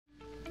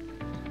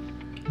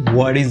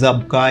What is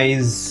up,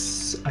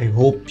 guys? I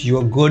hope you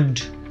are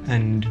good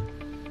and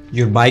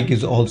your bike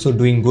is also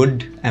doing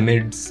good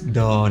amidst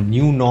the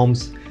new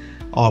norms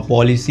or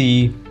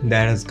policy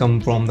that has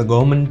come from the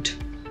government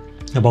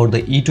about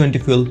the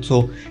E20 fuel.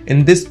 So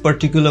in this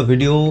particular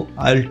video,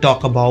 I'll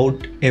talk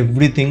about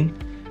everything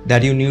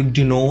that you need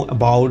to know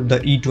about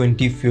the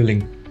E20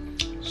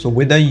 fueling. So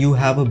whether you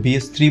have a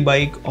BS3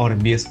 bike or a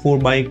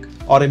BS4 bike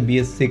or a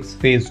BS6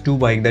 phase 2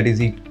 bike that is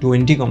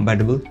E20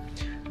 compatible,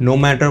 no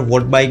matter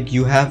what bike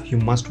you have, you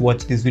must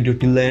watch this video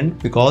till the end,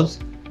 because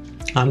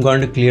I'm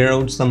going to clear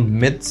out some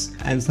myths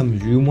and some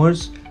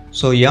rumors.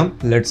 So yeah,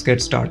 let's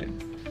get started.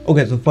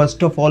 Okay, so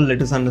first of all,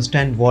 let us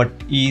understand what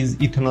is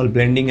ethanol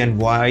blending and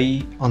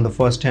why on the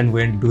first hand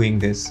we're doing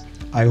this.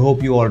 I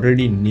hope you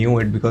already knew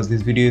it because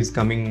this video is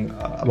coming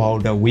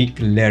about a week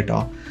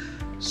later.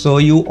 So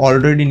you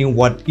already knew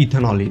what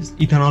ethanol is.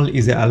 Ethanol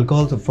is an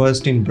alcohol. So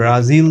first in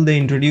Brazil they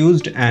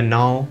introduced, and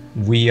now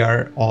we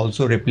are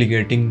also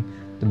replicating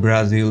the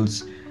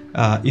Brazil's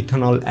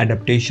ethanol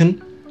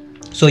adaptation.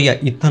 So yeah,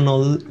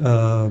 ethanol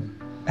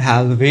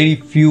has very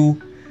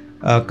few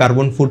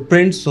carbon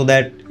footprints, so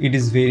that it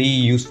is very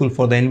useful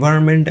for the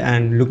environment.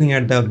 And looking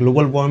at the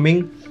global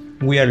warming,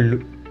 we are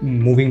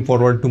moving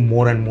forward to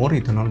more and more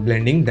ethanol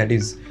blending. That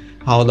is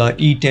how the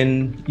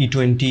E10,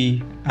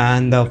 E20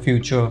 and the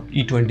future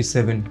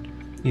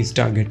E27 is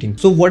targeting.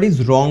 So what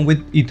is wrong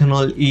with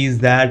ethanol is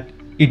that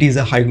it is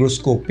a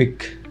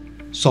hygroscopic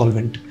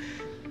solvent.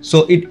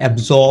 So it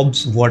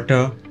absorbs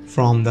water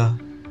from the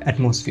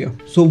atmosphere.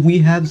 So we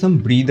have some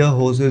breather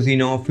hoses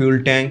in our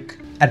fuel tank.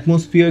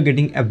 Atmosphere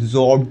getting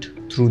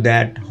absorbed through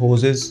that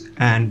hoses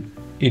and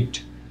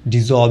it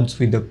dissolves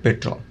with the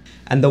petrol.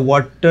 And the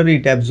water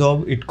it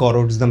absorbs, it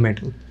corrodes the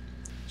metal.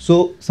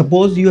 So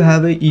suppose you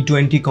have a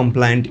E20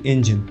 compliant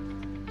engine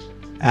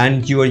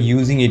and you are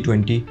using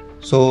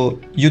E20.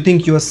 So you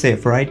think you are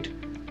safe, right?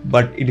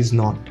 But it is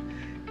not.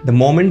 The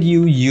moment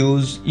you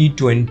use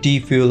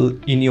E20 fuel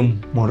in your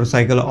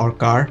motorcycle or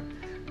car,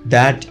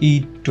 that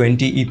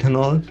E20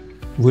 ethanol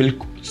will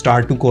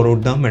start to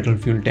corrode the metal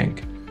fuel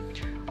tank,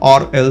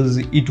 or else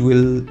it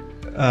will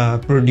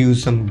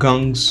produce some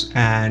gunks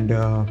and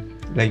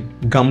like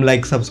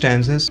gum-like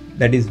substances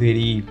that is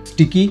very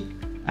sticky,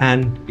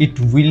 and it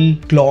will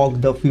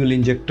clog the fuel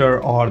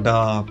injector or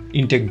the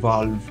intake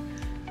valve,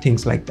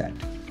 things like that.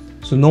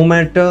 So no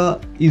matter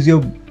is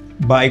your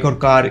bike or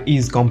car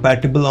is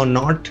compatible or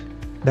not,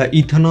 the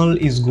ethanol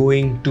is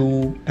going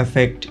to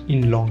affect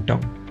in long term.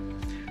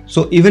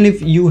 So even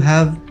if you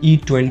have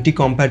E20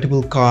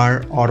 compatible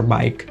car or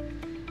bike,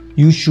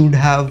 you should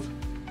have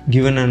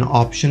given an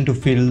option to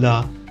fill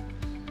the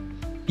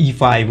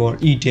E5 or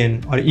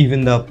E10 or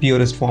even the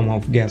purest form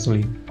of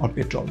gasoline or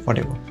petrol,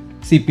 whatever.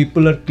 See,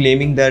 people are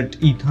claiming that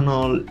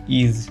ethanol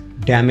is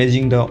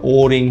damaging the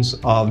O-rings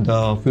of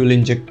the fuel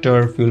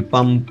injector, fuel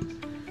pump,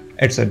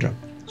 etc.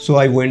 So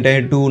I went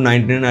ahead to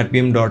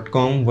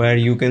 99rpm.com where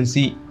you can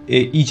see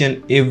each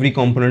and every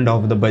component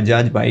of the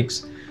Bajaj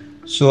bikes.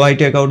 So I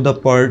take out the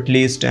part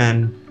list,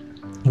 and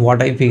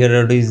what I figured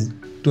out is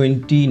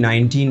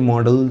 2019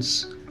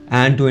 models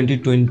and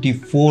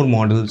 2024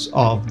 models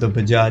of the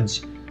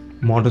Bajaj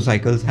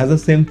motorcycles has the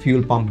same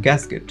fuel pump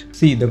gasket.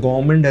 See, the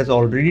government has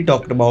already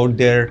talked about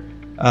their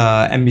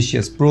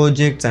ambitious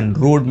projects and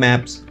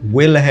roadmaps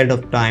well ahead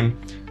of time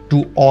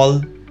to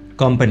all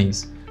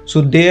companies.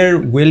 So they're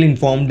well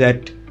informed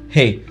that,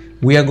 hey,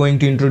 we are going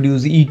to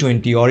introduce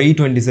E20 or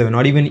E27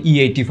 or even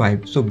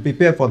E85. So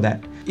prepare for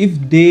that. If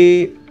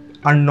they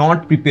are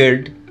not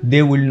prepared,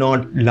 they will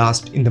not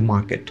last in the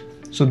market.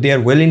 So they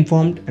are well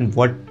informed, and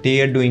what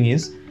they are doing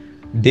is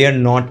they are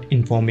not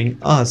informing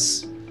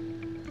us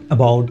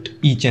about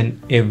each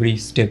and every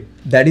step.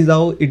 That is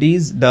how it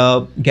is.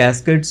 The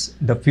gaskets,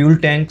 the fuel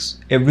tanks,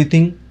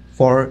 everything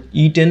for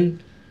E10,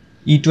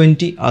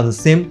 E20 are the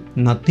same.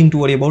 Nothing to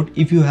worry about.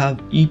 If you have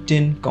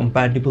E10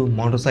 compatible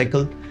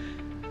motorcycle,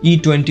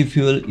 E20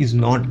 fuel is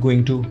not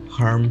going to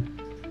harm.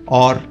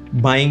 Or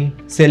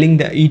selling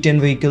the E10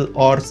 vehicle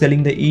or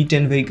selling the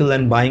E10 vehicle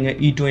and buying a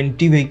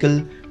E20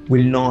 vehicle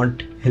will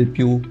not help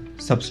you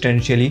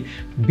substantially,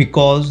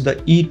 because the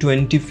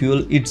E20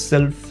 fuel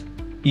itself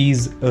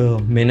is a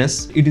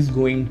menace. It is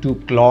going to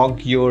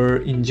clog your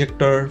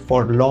injector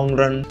for long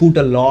run, put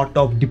a lot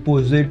of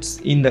deposits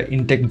in the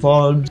intake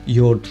valves.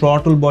 Your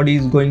throttle body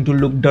is going to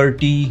look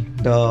dirty.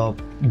 The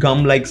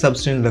gum-like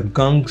substance, the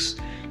gunks,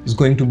 is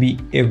going to be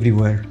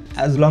everywhere.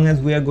 As long as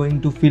we are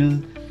going to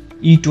fill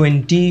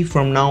E20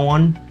 from now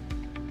on,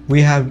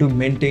 we have to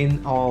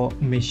maintain our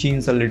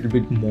machines a little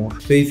bit more.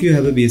 So if you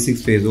have a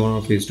BS6 phase 1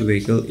 or phase 2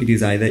 vehicle, it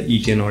is either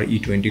E10 or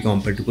E20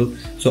 compatible.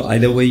 So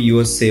either way you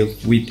are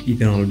safe with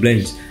ethanol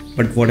blends.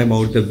 But what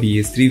about the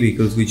BS3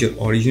 vehicles which are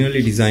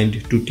originally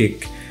designed to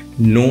take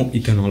no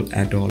ethanol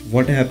at all?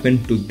 What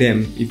happened to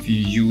them if you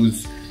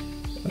use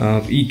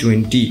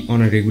E20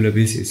 on a regular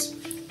basis?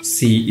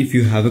 See, if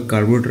you have a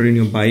carburetor in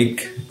your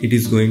bike, it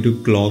is going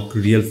to clog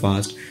real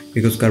fast,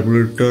 because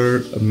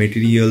carburetor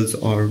materials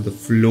or the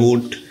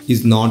float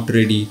is not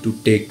ready to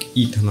take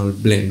ethanol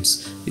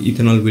blends. The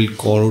ethanol will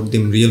corrode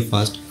them real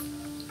fast,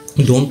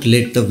 Don't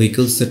let the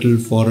vehicle settle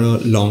for a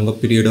longer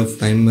period of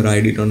time.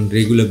 Ride it on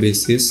regular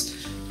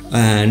basis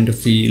and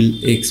feel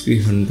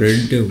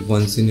XP100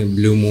 once in a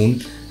blue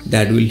moon.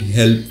 That will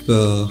help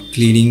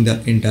cleaning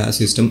the entire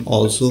system.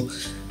 Also,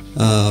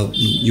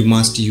 you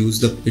must use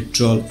the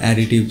petrol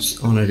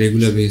additives on a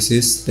regular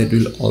basis. That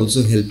will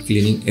also help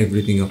cleaning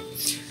everything up.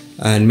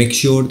 And make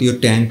sure your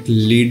tank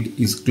lid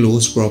is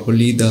closed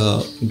properly,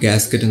 the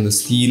gasket and the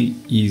seal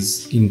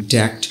is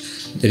intact.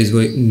 That is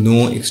why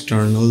no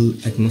external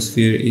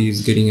atmosphere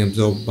is getting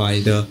absorbed by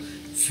the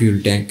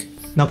fuel tank.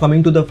 Now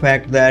coming to the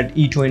fact that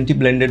E20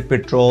 blended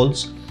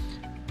petrols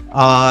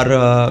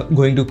are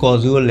going to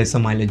cause you a lesser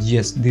mileage.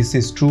 Yes, this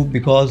is true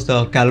because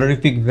the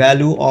calorific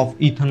value of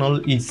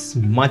ethanol is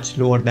much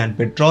lower than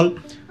petrol.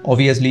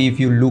 Obviously, if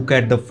you look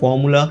at the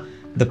formula,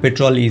 the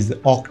petrol is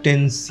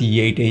octane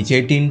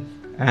C8H18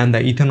 and the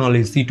ethanol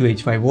is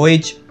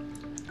C2H5OH.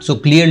 So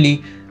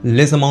clearly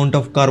less amount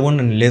of carbon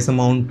and less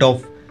amount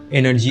of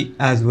energy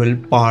as well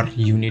per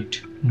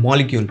unit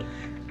molecule.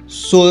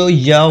 So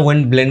yeah,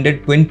 when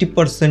blended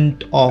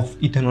 20% of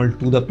ethanol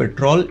to the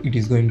petrol, it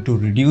is going to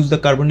reduce the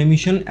carbon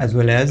emission as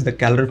well as the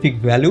calorific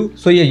value.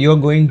 So yeah, you're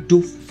going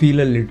to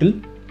feel a little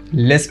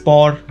less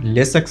power,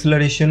 less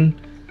acceleration,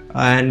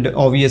 and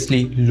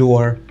obviously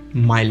lower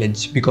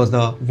mileage because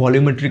the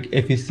volumetric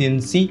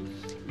efficiency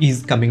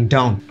is coming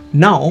down.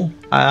 Now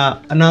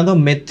another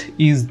myth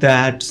is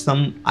that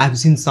I've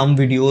seen some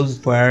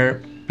videos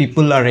where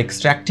people are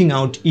extracting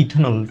out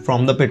ethanol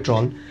from the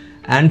petrol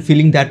and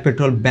filling that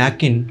petrol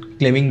back in,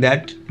 claiming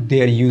that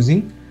they are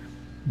using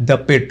the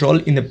petrol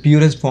in the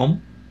purest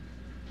form.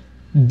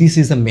 This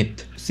is a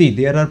myth. See,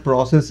 there are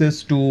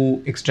processes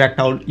to extract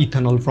out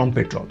ethanol from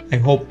petrol. I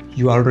hope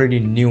you already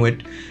knew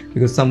it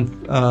because some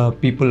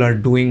people are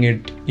doing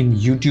it in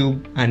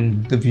YouTube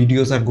and the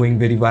videos are going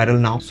very viral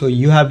now. So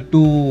you have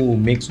to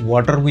mix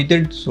water with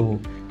it. So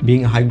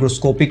being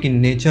hygroscopic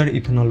in nature,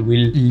 ethanol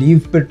will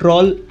leave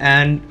petrol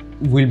and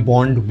will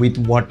bond with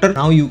water.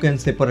 Now you can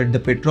separate the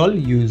petrol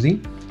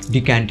using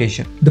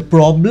decantation. The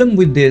problem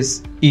with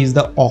this is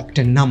the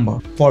octane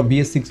number. For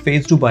BS6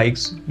 phase 2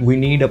 bikes, we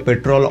need a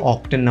petrol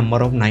octane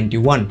number of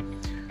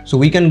 91. So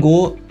we can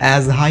go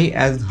as high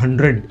as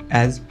 100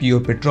 as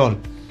pure petrol.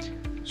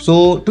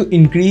 So to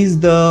increase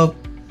the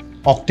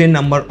octane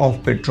number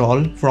of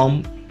petrol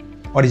from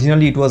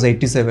originally it was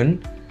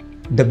 87,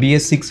 the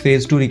BS6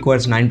 phase 2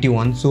 requires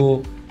 91.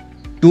 So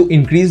to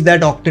increase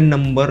that octane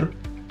number,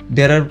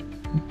 there are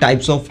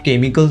types of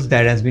chemicals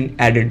that has been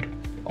added,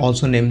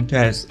 also named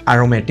as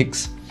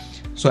aromatics.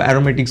 So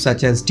aromatics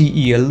such as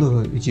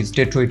TEL, which is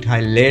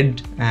tetraethyl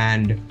lead,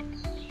 and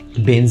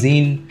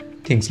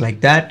benzene, things like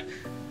that.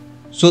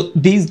 So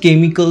these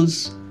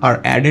chemicals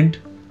are added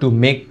to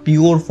make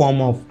pure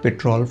form of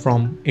petrol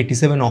from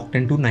 87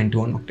 octane to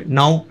 91 octane.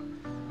 Now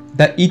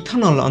the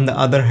ethanol on the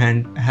other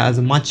hand has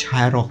a much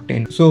higher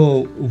octane.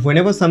 So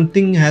whenever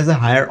something has a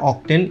higher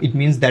octane, it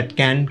means that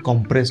can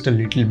compress a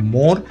little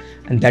more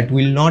and that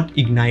will not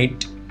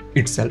ignite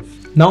itself.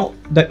 Now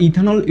the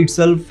ethanol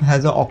itself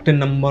has an octane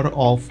number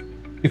of,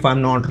 if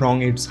I'm not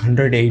wrong, it's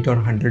 108 or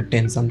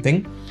 110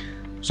 something.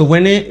 So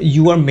when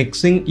you are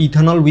mixing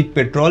ethanol with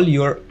petrol,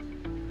 you are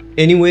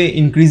anyway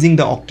increasing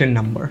the octane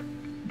number.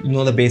 You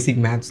know the basic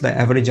maths, the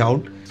average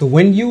out. So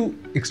when you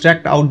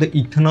extract out the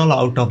ethanol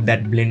out of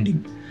that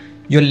blending,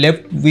 you're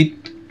left with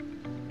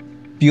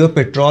pure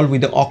petrol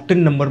with the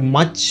octane number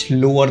much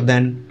lower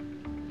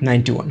than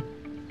 91.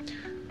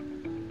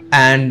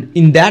 And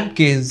in that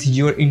case,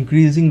 you're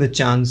increasing the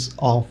chance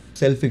of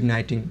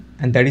self-igniting,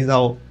 and that is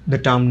how the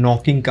term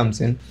knocking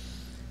comes in.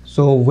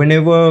 So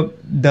whenever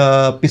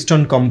the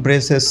piston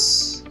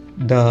compresses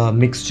the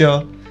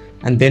mixture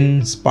and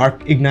then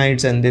spark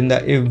ignites, and then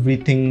the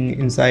everything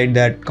inside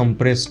that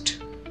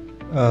compressed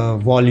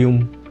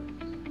volume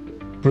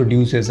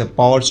produces a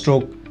power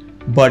stroke,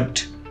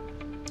 but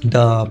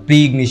the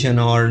pre-ignition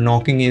or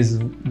knocking is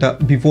the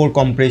before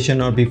compression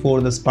or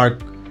before the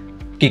spark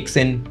kicks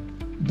in,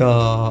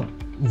 the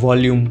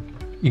volume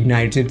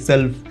ignites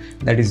itself,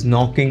 that is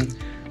knocking.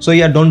 So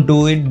yeah, don't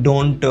do it.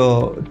 Don't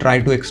try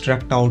to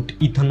extract out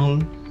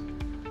ethanol.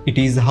 It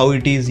is how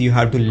it is. You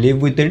have to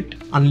live with it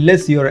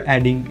unless you're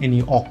adding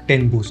any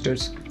octane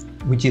boosters,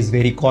 which is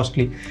very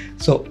costly.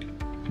 So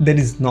that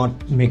is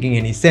not making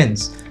any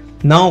sense.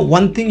 Now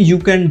one thing you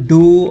can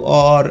do,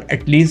 or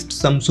at least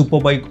some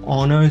superbike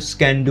owners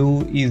can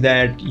do, is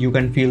that you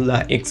can fill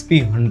the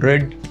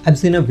XP100. I've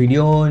seen a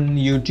video on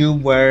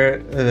YouTube where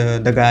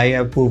the guy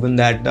have proven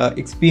that the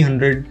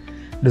XP100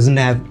 doesn't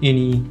have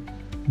any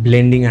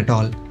blending at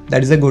all.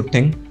 That is a good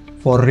thing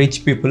for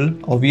rich people.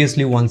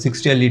 Obviously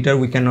 160 a liter,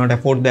 we cannot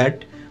afford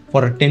that.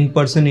 For a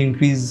 10%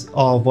 increase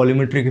of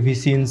volumetric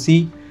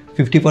efficiency,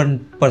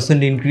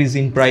 50% increase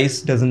in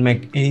price doesn't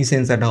make any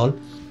sense at all.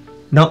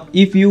 Now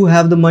if you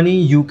have the money,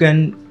 you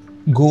can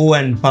go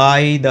and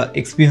buy the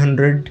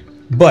XP100,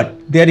 but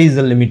there is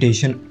a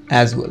limitation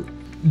as well.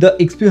 The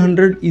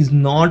XP100 is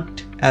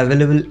not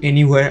available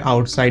anywhere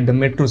outside the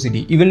metro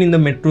city. Even in the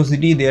metro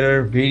city, there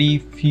are very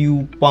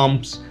few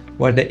pumps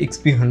where the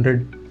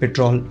XP100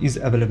 petrol is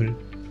available.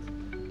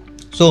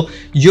 So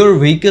your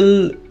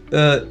vehicle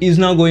is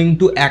now going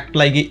to act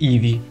like a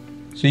EV.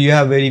 So you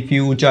have very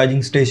few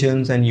charging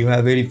stations and you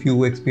have very few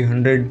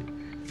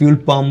XP100 fuel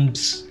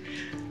pumps.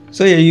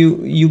 So yeah,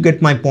 you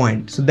get my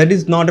point. So that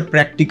is not a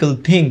practical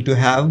thing to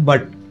have,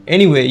 but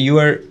anyway,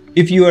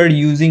 if you are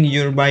using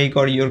your bike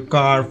or your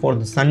car for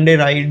the Sunday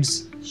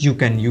rides, you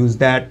can use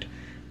that.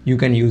 You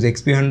can use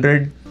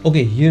XP100.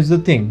 Okay, here's the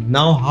thing.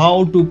 Now,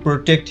 how to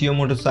protect your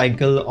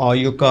motorcycle or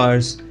your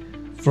cars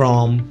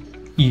from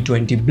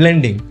E20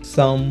 blending?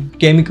 Some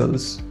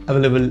chemicals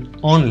available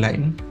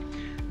online.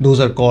 Those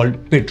are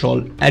called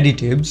petrol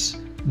additives.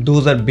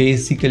 Those are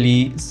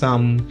basically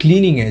some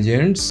cleaning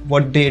agents.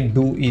 What they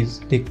do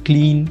is they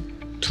clean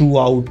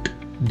throughout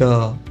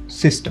the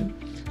system.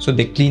 So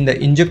they clean the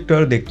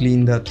injector, they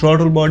clean the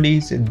throttle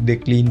bodies, they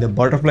clean the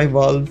butterfly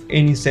valve,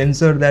 any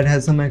sensor that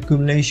has some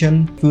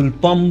accumulation, fuel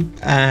pump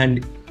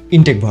and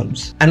intake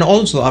valves. And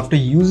also after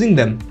using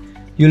them,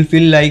 you'll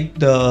feel like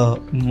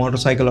the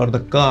motorcycle or the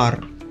car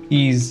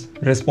is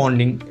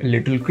responding a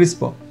little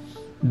crisper.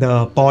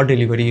 The power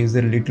delivery is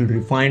a little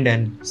refined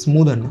and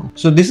smoother now.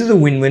 So this is a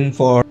win-win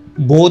for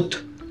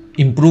both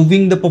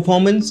improving the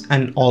performance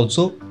and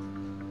also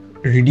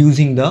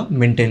reducing the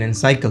maintenance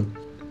cycle.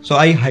 So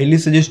I highly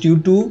suggest you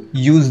to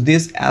use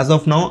this as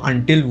of now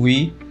until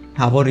we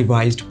have a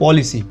revised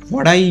policy.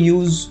 What I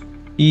use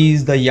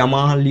is the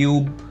Yamaha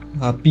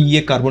Lube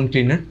PE carbon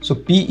cleaner. So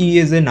PE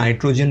is a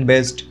nitrogen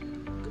based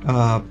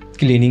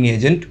cleaning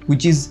agent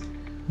which is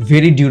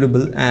very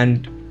durable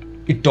and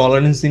its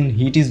tolerance in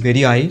heat is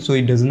very high, so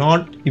it does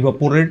not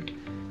evaporate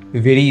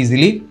very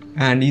easily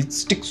and it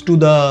sticks to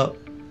the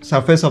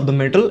surface of the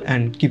metal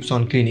and keeps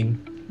on cleaning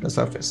the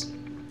surface.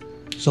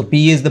 So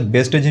PE is the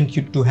best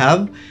agent to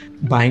have.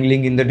 Buying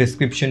link in the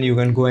description, you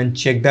can go and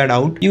check that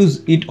out.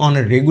 Use it on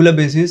a regular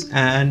basis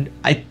and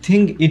I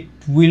think it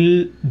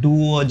will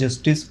do a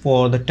justice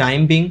for the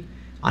time being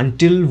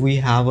until we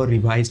have a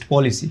revised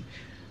policy.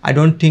 I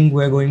don't think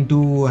we're going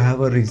to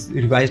have a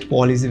revised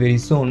policy very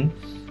soon,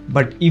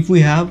 but if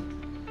we have,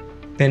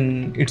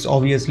 then it's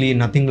obviously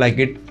nothing like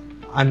it.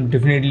 I'm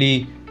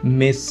definitely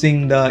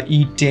missing the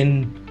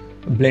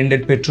E10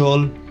 blended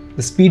petrol,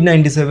 the Speed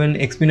 97,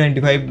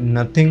 XP95,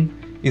 nothing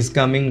is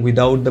coming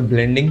without the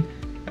blending.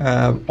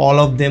 All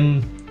of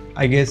them,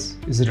 I guess,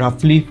 is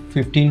roughly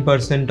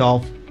 15%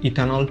 of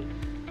ethanol.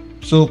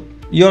 So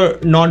you're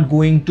not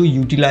going to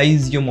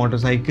utilize your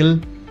motorcycle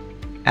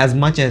as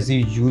much as you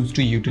used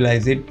to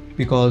utilize it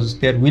because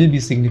there will be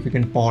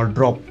significant power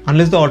drop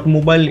unless the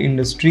automobile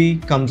industry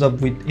comes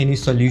up with any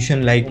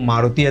solution. Like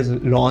Maruti has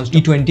launched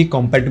E20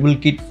 compatible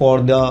kit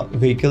for the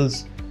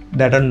vehicles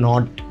that are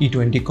not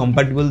E20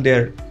 compatible.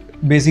 They're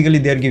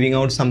giving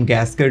out some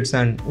gaskets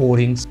and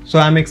O-rings. So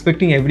I'm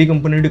expecting every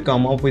company to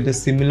come up with a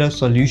similar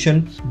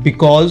solution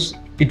because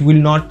it will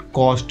not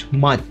cost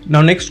much.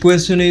 Now next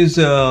question is,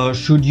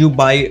 should you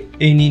buy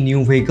any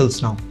new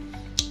vehicles now?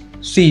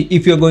 See,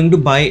 if you're going to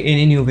buy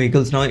any new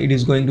vehicles now, it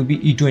is going to be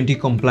E20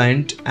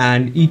 compliant,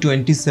 and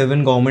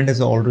E27 government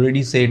has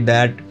already said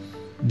that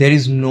there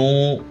is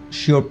no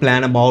sure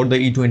plan about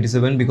the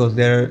E27 because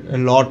there are a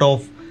lot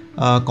of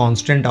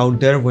constant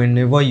out there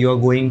whenever you are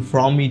going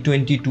from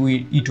E20 to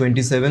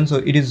E27. So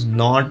it is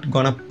not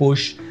gonna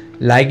push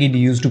like it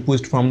used to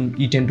push from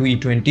E10 to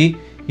E20.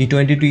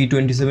 E20 to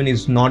E27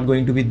 is not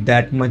going to be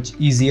that much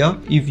easier.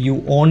 If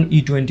you own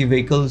E20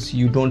 vehicles,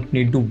 you don't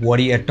need to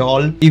worry at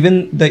all.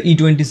 Even the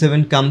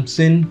E27 comes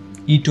in,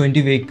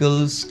 E20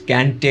 vehicles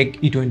can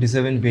take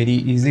E27 very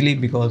easily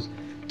because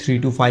 3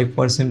 to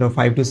 5% or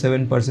 5 to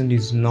 7%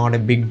 is not a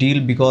big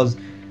deal because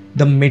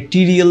the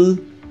material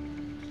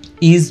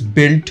is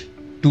built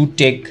to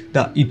take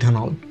the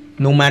ethanol.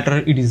 No matter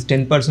it is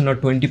 10% or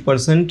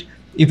 20%,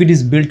 if it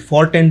is built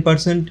for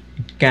 10%,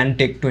 it can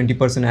take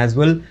 20% as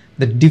well.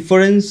 The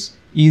difference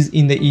is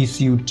in the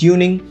ECU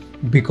tuning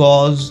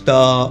because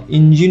the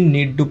engine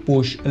need to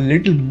push a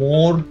little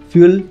more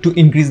fuel to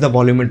increase the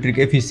volumetric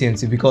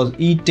efficiency, because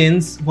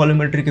E10's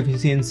volumetric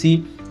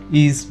efficiency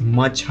is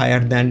much higher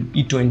than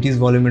E20's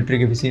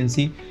volumetric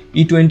efficiency.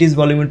 E20's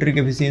volumetric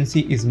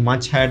efficiency is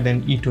much higher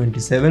than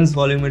E27's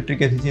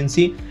volumetric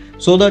efficiency.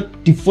 So the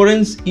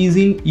difference is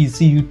in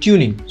ECU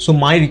tuning. So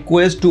my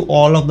request to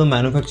all of the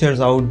manufacturers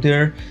out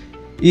there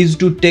is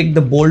to take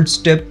the bold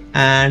step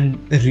and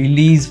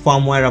release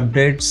firmware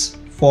updates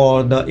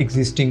for the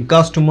existing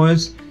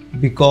customers,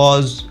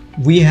 because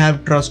we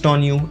have trust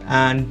on you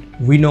and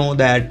we know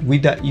that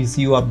with the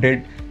ECU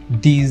update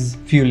these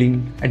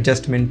fueling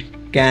adjustment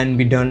can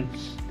be done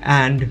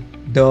and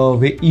the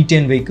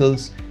E10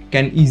 vehicles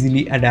can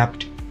easily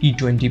adapt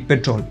E20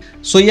 petrol.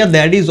 So yeah,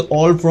 that is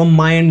all from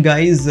my end,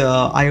 guys.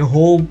 I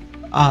hope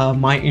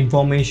my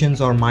informations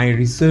or my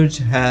research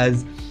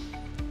has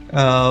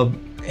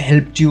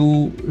helped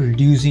you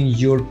reducing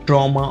your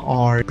trauma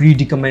or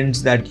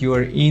predicaments that you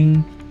are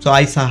in. So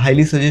I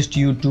highly suggest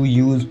you to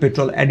use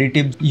petrol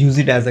additives, use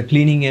it as a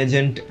cleaning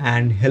agent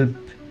and help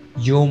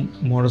your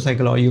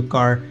motorcycle or your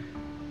car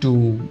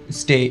to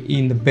stay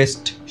in the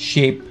best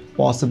shape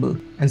possible.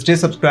 And stay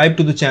subscribed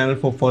to the channel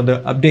for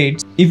further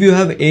updates. If you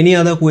have any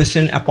other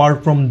question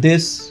apart from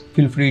this,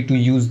 feel free to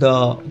use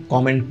the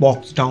comment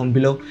box down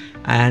below,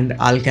 and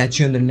I'll catch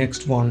you in the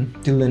next one.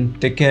 Till then,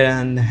 take care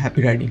and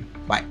happy riding.